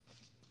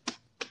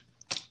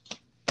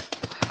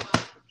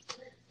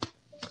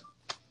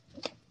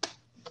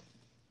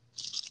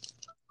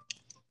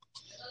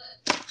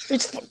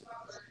It's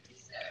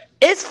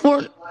it's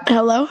for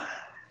hello.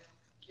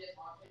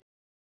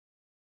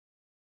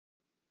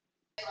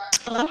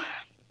 Hello.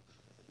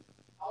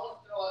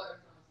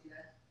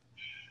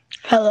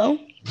 Hello.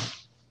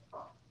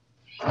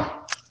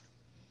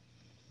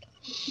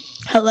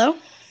 Hello.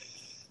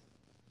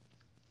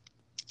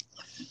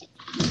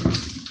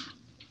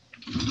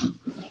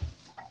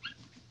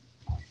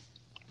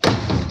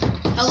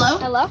 Hello.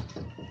 Hello?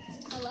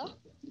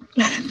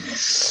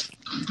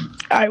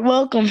 All right,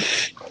 welcome.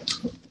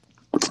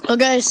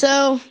 Okay,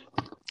 so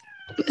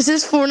this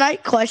is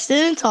Fortnite question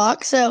and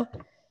talk. So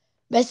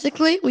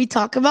basically, we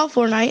talk about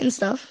Fortnite and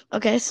stuff.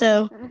 Okay,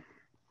 so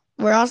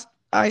we're all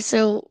right.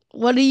 So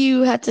what do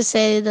you have to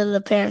say to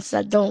the parents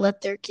that don't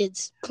let their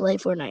kids play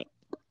Fortnite?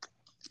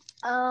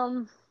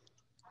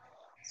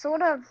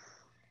 Sort of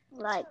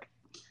like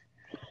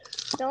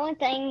the only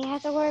thing you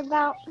have to worry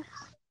about.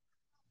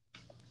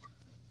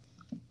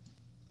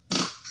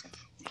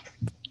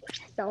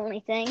 The only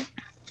thing.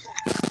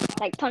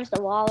 Like punch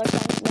the wall or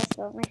something. That's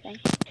the only thing.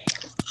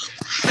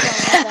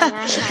 The only thing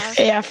I have.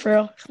 Yeah, for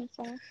real.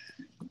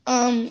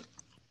 So.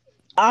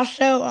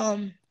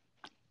 Also,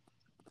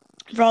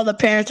 for all the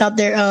parents out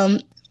there,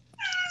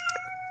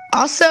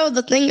 also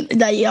the thing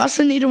that you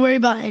also need to worry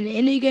about in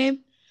any game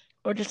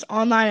or just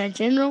online in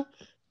general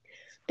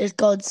is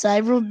called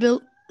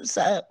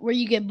where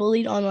you get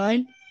bullied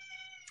online.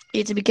 You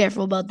have to be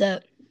careful about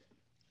that.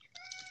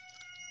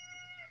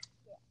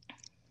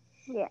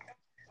 Yeah.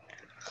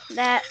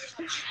 That.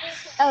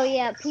 Oh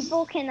yeah.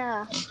 People can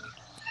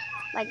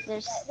like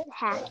there's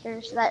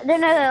hackers that they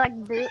know they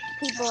like boot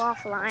people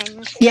offline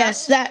and stuff.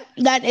 Yes, that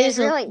And is it's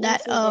really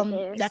that easy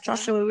to do. that's So.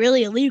 also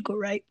really illegal,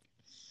 right?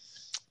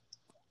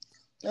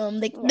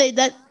 They Yeah.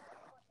 that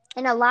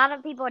And a lot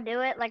of people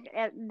do it. Like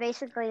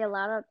basically a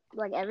lot of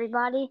like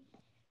everybody.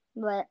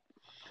 But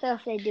so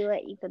if they do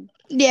it, you could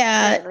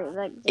yeah literally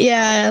like just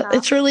yeah call the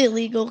it's really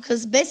illegal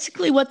because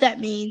basically what that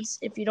means,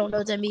 if you don't know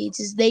what that means,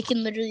 is they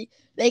can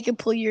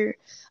pull your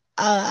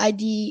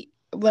ID,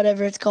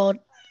 whatever it's called.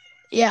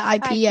 Yeah,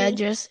 IP IP.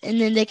 address, and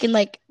then they can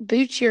like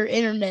boot your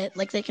internet.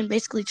 Like they can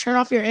basically turn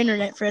off your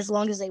internet for as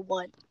long as they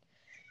want.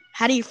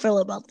 How do you feel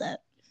about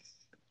that?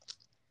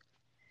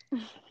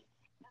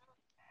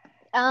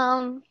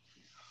 Um,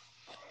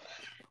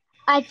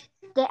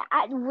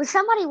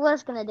 somebody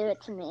was gonna do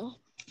it to me,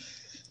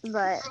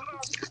 but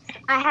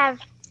I have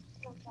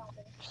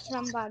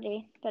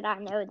somebody that I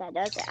know that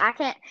does it. I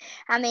can't.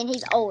 I mean,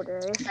 he's older.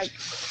 It's like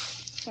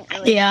can't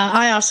really. Yeah,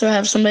 I also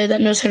have somebody that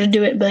knows how to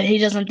do it, but he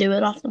doesn't do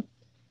it often.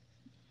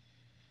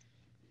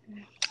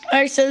 All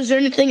right, so is there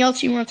anything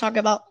else you want to talk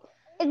about?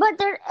 But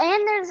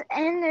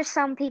there's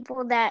some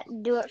people that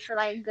do it for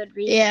like good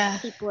reason. Yeah.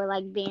 People are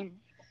like being.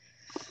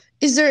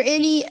 Is there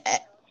any?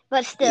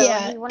 But still,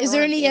 Yeah. you wouldn't Is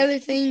there want to any do it. other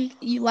thing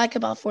you like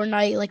about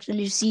Fortnite, like the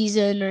new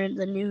season or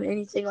the new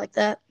anything like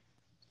that?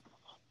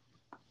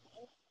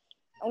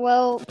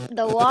 Well,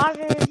 the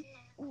water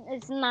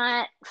is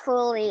not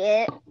fully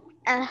it.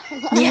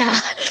 Yeah.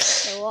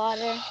 The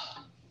water.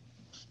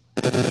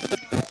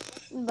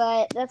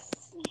 But that's.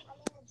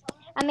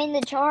 I mean,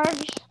 the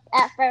charge.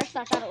 At first,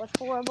 I thought it was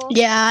horrible.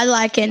 Yeah, I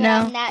like it But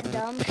now. I'm that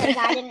dumb because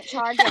I didn't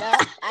charge it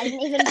up. I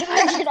didn't even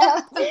charge it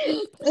up.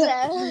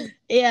 So.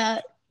 Yeah.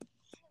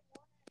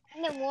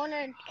 And then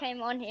Warner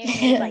came on here and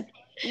he was like,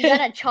 "You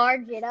gotta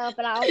charge it up,"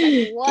 and I was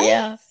like, "What?"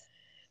 Yeah.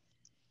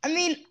 I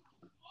mean,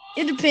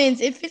 it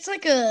depends. If it's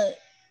like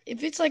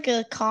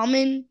a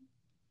common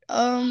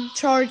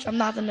charge, I'm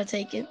not gonna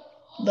take it.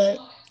 But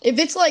if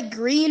it's like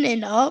green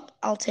and up,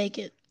 I'll take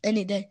it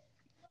any day.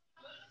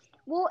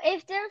 Well,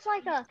 if there's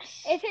like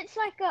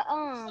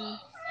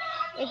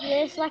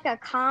a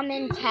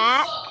common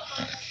tack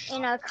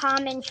and a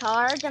common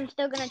charge, I'm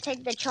still gonna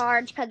take the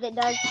charge because it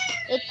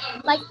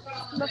like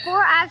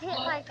before I've hit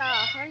like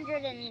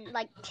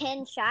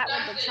 110 shot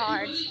with the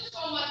charge.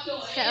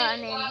 So I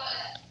mean,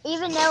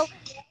 even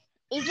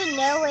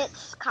though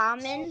it's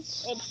common,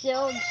 it's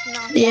still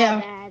not that Yeah.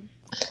 bad.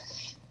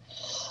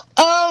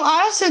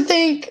 I also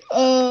think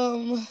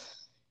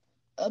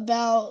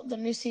about the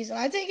new season.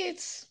 I think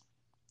it's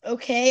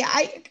okay.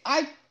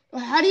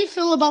 How do you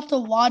feel about the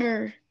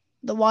water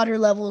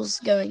levels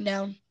going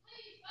down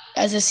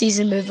as the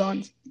season moves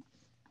on?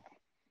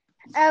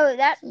 Oh,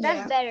 that's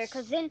Yeah. better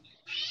because then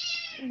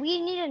we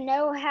need to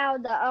know how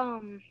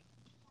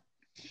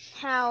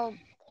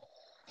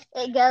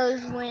it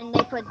goes when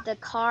they put the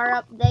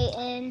car update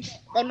in.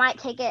 They might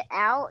take it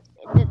out.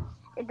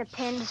 It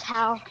depends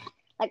how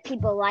like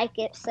people like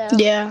it. So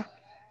Yeah.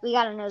 we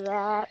gotta know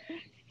that.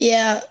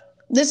 Yeah.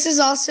 This is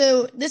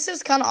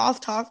kind of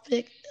off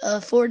topic,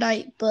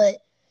 Fortnite,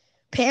 but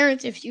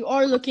parents, if you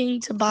are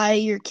looking to buy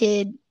your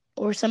kid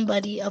or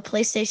somebody a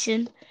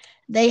PlayStation,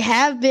 they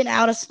have been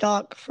out of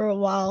stock for a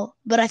while,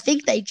 but I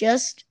think they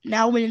just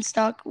now went in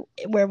stock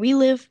where we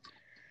live.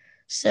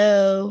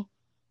 So,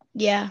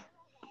 yeah.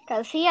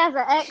 Because he has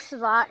an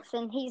Xbox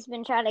and he's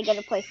been trying to get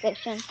a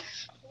PlayStation,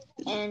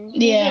 and he's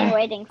been Yeah.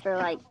 waiting for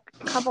like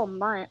a couple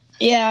months.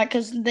 Yeah,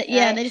 because Right?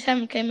 they just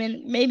haven't come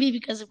in. Maybe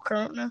because of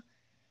Corona.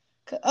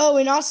 Oh,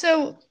 and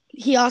also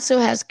he also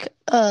has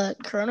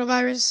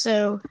coronavirus.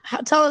 So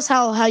tell us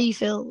how you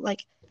feel.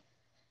 Like,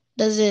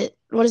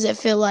 what does it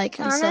feel like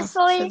and stuff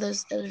for Honestly,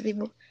 those other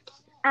people?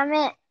 I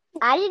mean,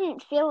 I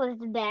didn't feel as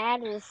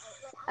bad as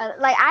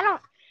like I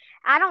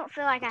don't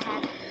feel like I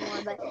have it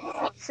anymore.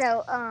 But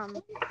so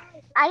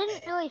I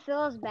didn't really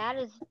feel as bad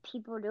as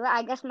people do.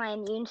 I guess my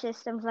immune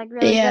system's like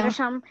really good or Yeah,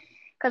 something.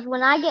 Because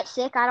when I get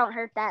sick, I don't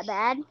hurt that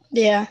bad.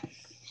 yeah.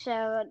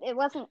 So it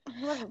wasn't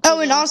too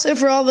Oh, and bad. also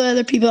for all the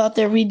other people out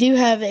there, we do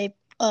have a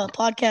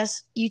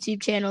podcast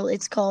YouTube channel.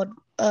 It's called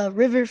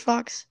River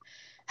Fox.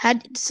 How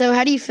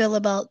do you feel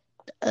about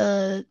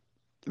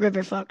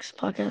River Fox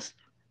podcast?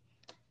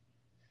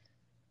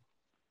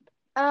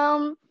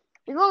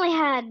 We've only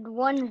had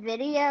one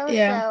video,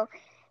 Yeah. so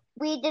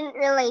we didn't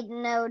really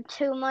know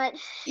too much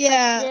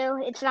Yeah. to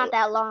do. It's not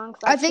that long.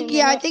 It's I like think 2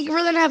 minutes.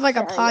 we're gonna have like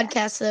a So, yeah.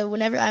 podcast though.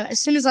 As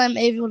soon as I'm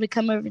able to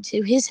come over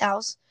to his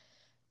house,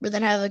 we're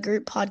gonna have a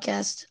group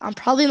podcast. I'm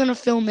probably gonna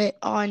film it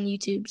on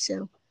YouTube.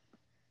 So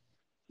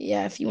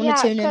yeah, if you want to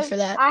Yeah, tune in because for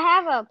that. I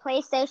have a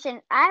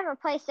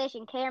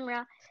PlayStation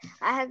camera.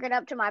 I hook it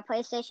up to my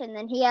PlayStation,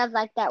 then he has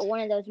like that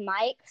one of those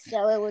mics,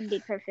 so it would be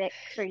perfect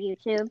for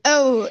YouTube.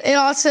 Oh, and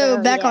also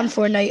So, back yeah. on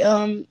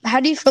Fortnite. How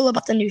do you feel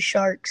about the new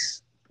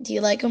sharks? Do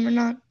you like them or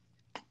not?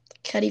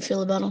 How do you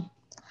feel about them?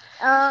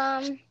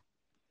 I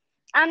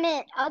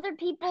mean, other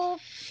people,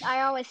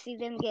 I always see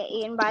them get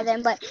eaten by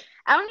them, but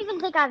I don't even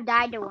think I've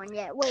died to one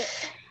yet. Wait.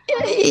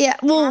 Yeah,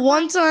 well,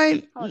 one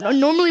time, Hold up.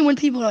 normally when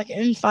people are like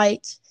in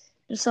fights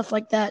and stuff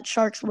like that,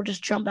 sharks will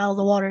just jump out of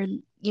the water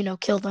and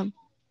kill them.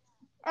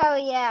 Oh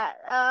yeah,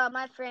 our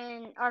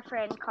friend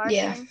Carson,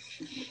 Yeah.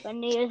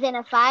 when he was in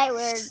a fight, we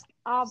were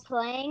all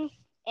playing,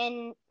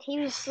 and he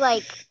was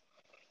like,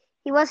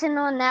 he wasn't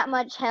on that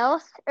much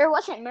health, or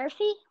was it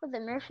Murphy? Was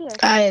it Murphy or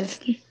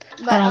something?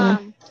 I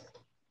don't know.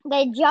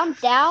 They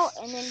jumped out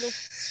and then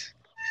just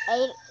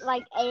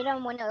ate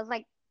him when it was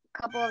like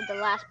a couple of the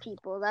last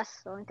people.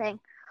 That's the only thing.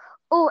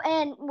 Oh,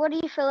 and what do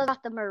you feel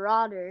about the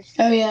Marauders?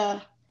 Oh yeah.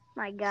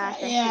 My gosh.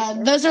 Yeah,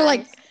 those are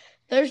like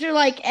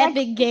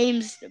epic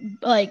games,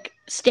 like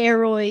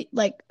steroid,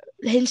 like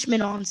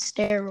henchmen on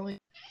steroid.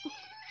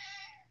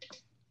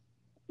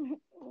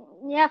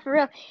 Yeah, for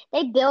real.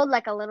 They build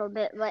like a little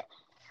bit, but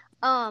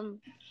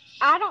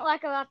I don't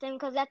like about them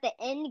because at the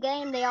end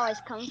game they always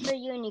come for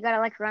you and you gotta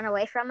like run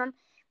away from them,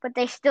 but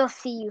they still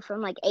see you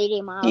from like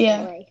 80 miles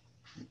away.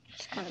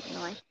 It's kind of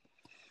annoying.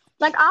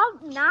 Like I'll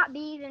not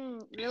be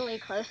even really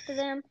close to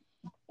them,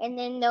 and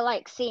then they'll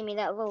like see me,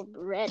 that little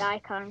red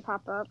icon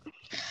pop up.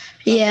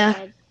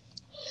 Yeah.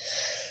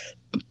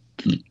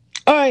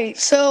 All right.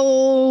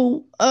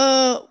 So,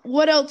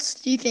 what else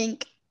do you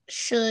think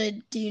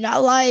do you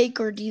not like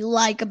or do you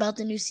like about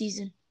the new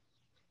season?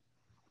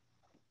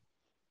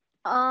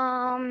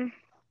 Let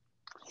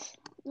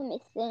me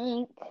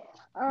think.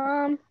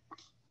 I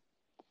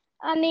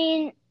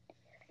mean,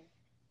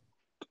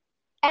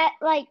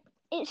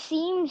 it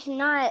seems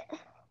not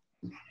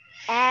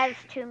as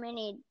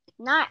many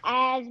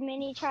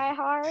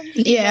tryhards.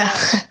 Yeah.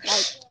 But,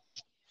 like,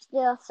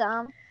 still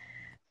some.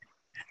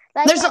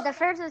 Like the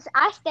first is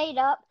I stayed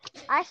up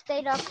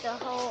the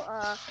whole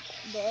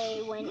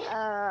day when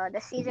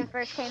the season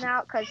first came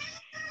out because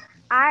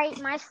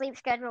my sleep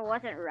schedule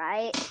wasn't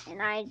right,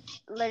 and I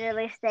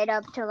literally stayed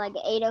up till like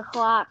 8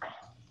 o'clock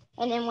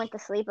and then went to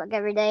sleep like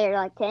every day or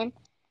like 10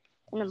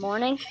 in the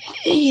morning.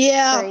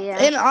 Yeah. So,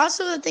 yeah. And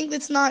also I think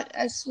it's not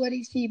as sweaty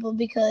as people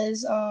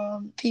because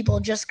people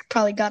just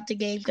probably got the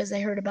game because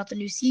they heard about the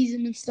new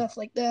season and stuff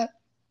like that.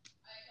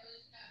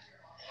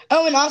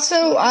 Oh, and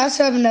also I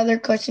also have another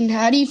question.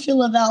 How do you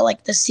feel about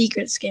like the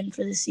secret skin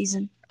for this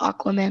season,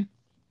 Aquaman?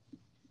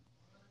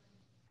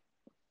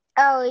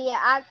 Oh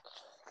yeah,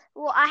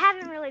 I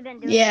haven't really been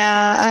doing.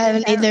 Yeah, I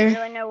haven't either. I don't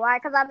really know why,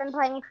 because I've been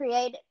playing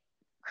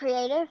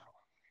creative.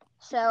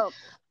 So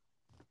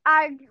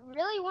I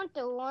really want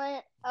the one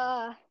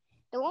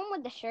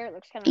with the shirt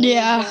looks kind of weird.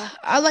 Yeah,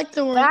 I like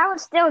the one. But I would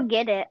still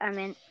get it. I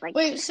mean, like.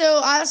 Wait,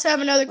 so I also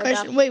have another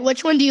question. Wait,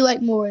 which one do you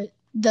like more,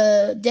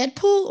 the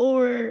Deadpool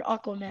or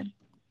Aquaman?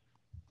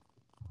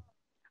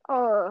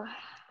 Oh,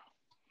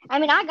 I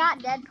mean, I got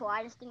Deadpool.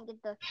 I just didn't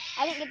get the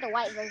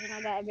white version.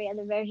 I got every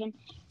other version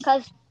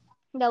because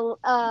the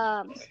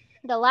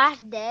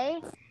last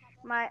day,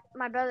 my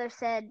brother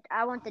said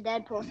I want the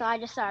Deadpool, so I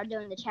just started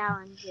doing the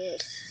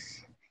challenges.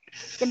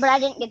 But I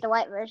didn't get the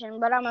white version,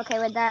 but I'm okay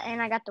with that,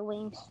 and I got the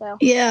wings. So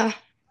yeah.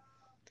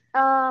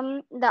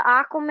 The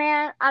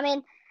Aquaman. I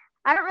mean,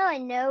 I don't really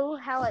know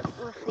how it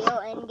will feel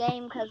in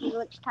game because he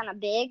looks kind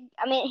of big.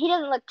 I mean, he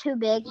doesn't look too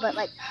big, but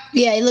like.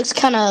 Yeah, he looks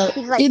kind of.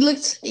 Like, he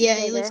looks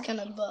kind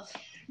of buff.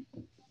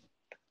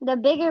 The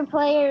bigger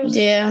players.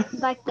 Yeah.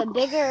 Like the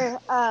bigger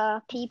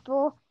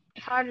people,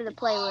 it's harder to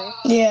play with.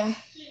 Yeah.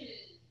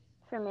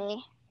 For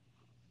me.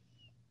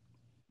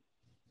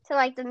 So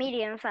like the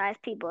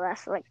medium-sized people,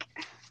 that's like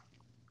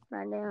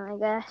right there, I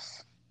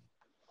guess.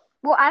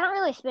 Well, I don't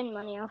really spend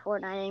money on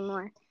Fortnite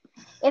anymore.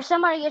 If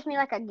somebody gives me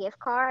like a gift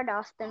card,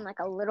 I'll spend like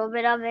a little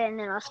bit of it, and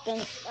then I'll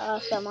spend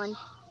some on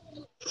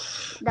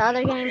the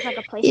other games like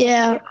a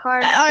PlayStation gift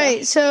card. All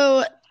right,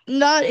 so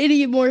not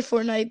any more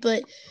Fortnite,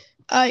 but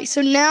all right.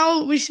 So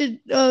now we should.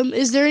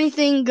 Is there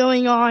anything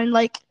going on?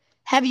 Like,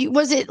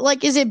 was it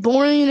like? Is it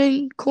boring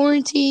in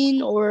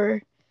quarantine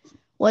or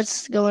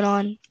what's going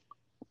on?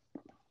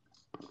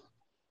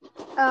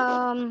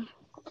 Let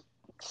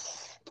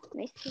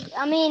me see.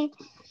 I mean,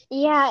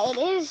 yeah, it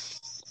is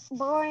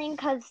boring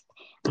because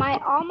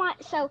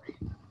so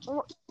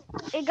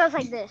it goes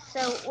like this.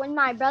 So when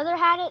my brother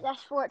had it,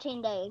 that's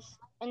 14 days,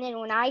 and then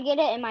when I get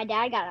it and my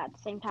dad got it at the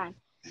same time,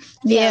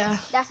 Yeah,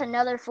 so that's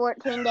another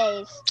 14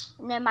 days,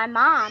 and then my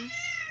mom,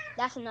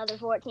 that's another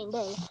 14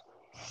 days.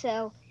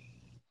 So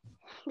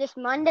this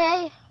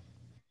Monday.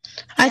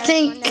 I Yeah, that's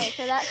think. Monday.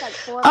 So that's like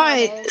 4 All more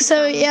right. days or So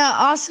something. yeah.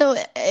 Also,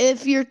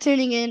 if you're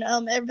tuning in,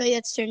 everybody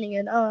that's tuning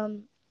in,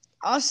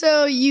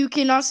 also you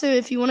can also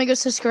if you want to go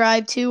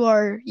subscribe to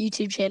our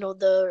YouTube channel,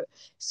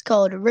 it's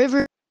called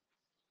River.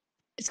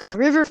 It's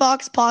River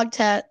Fox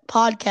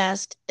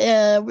Podcast.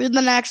 We're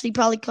gonna actually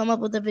probably come up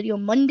with a video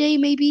Monday,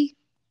 maybe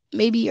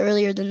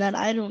earlier than that.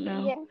 I don't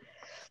know. Yeah.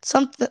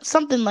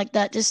 Something like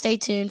that. Just stay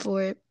tuned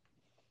for it.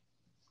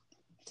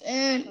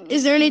 And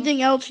is there Mhm.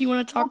 anything else you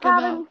want to talk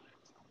about?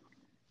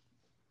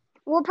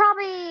 We'll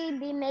probably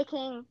be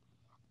making.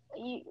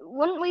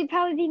 Wouldn't we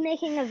probably be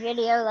making a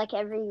video like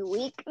every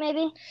week,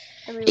 maybe?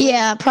 Every week,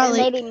 Yeah, or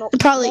probably, maybe more.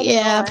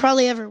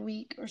 probably every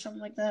week or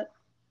something like that.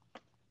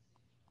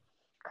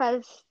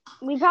 Cause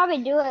we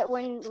probably do it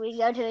when we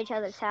go to each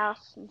other's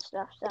house and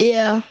stuff. So.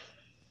 Yeah.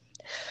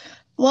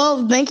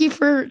 Well, thank you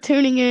for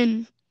tuning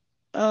in.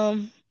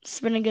 It's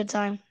been a good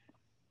time.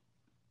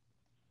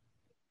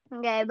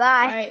 Okay,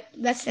 bye. All right,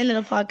 that's the end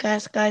of the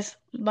podcast, guys.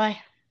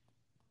 Bye.